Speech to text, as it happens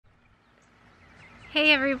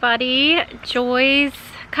Hey everybody, Joy's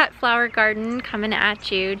Cut Flower Garden coming at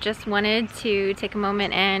you. Just wanted to take a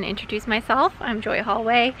moment and introduce myself. I'm Joy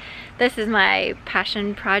Hallway. This is my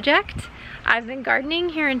passion project. I've been gardening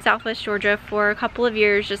here in Southwest Georgia for a couple of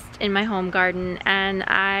years just in my home garden, and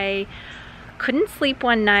I couldn't sleep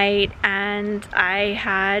one night and I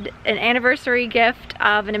had an anniversary gift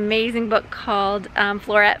of an amazing book called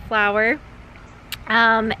Floret Flower.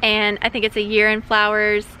 And I think it's A Year in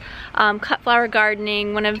Flowers, Cut Flower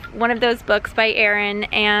Gardening, one of those books by Erin,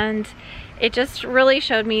 and it just really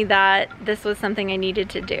showed me that this was something I needed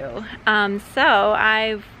to do. So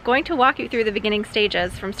I'm going to walk you through the beginning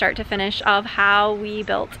stages from start to finish of how we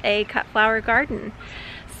built a cut flower garden.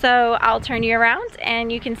 So I'll turn you around and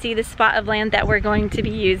you can see the spot of land that we're going to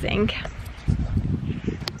be using.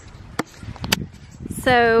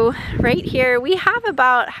 So right here we have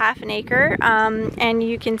about half an acre, and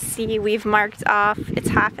you can see we've marked off, it's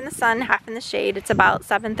half in the sun, half in the shade. It's about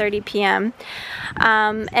 7:30 p.m.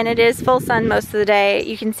 And it is full sun most of the day.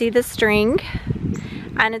 You can see the string,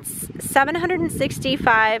 and it's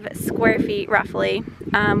 765 square feet roughly.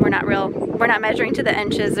 We're not measuring to the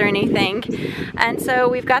inches or anything. And so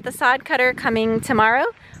we've got the sod cutter coming tomorrow.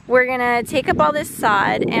 We're gonna take up all this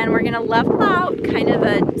sod and we're gonna level out kind of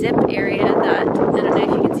a dip area that, I don't know if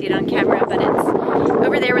you can see it on camera, but it's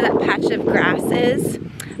over there where that patch of grass is.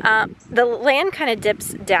 The land kind of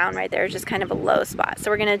dips down right there, just kind of a low spot.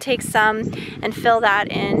 So we're gonna take some and fill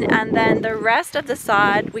that in, and then the rest of the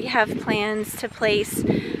sod we have plans to place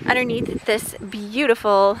underneath this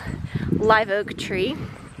beautiful live oak tree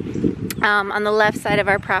on the left side of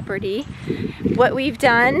our property. What we've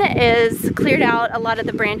done is cleared out a lot of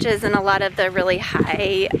the branches and a lot of the really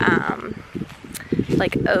high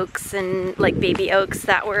like oaks and like baby oaks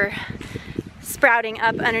that were sprouting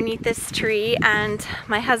up underneath this tree. And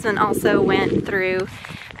my husband also went through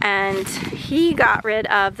and he got rid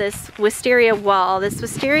of this wisteria wall. This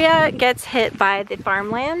wisteria gets hit by the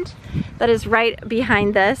farmland that is right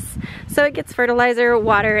behind this. So it gets fertilizer,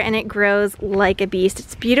 water, and it grows like a beast.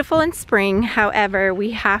 It's beautiful in spring. However,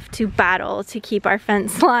 we have to battle to keep our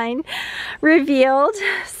fence line revealed.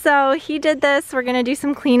 So he did this. We're gonna do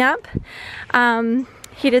some cleanup.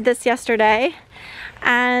 He did this yesterday.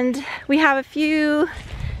 And we have a few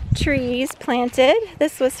trees planted.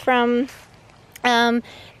 This was from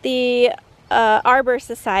the Arbor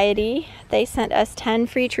Society. They sent us 10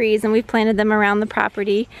 free trees and we've planted them around the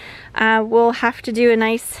property. We'll have to do a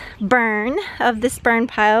nice burn of this burn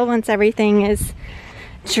pile once everything is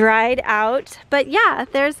dried out. But yeah,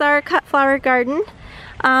 there's our cut flower garden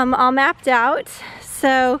all mapped out.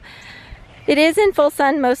 So it is in full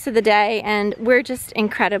sun most of the day and we're just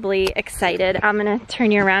incredibly excited. I'm gonna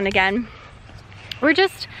turn you around again. We're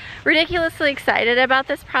just ridiculously excited about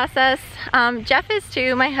this process. Jeff is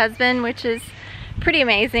too, my husband, which is pretty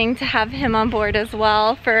amazing to have him on board as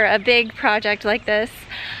well for a big project like this.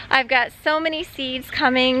 I've got so many seeds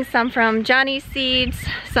coming, some from Johnny's Seeds,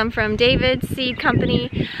 some from David's Seed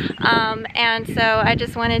Company, and so I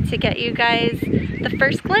just wanted to get you guys the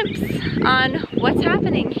first glimpse on what's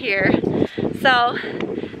happening here. So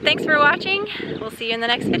thanks for watching. We'll see you in the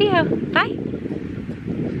next video. Bye.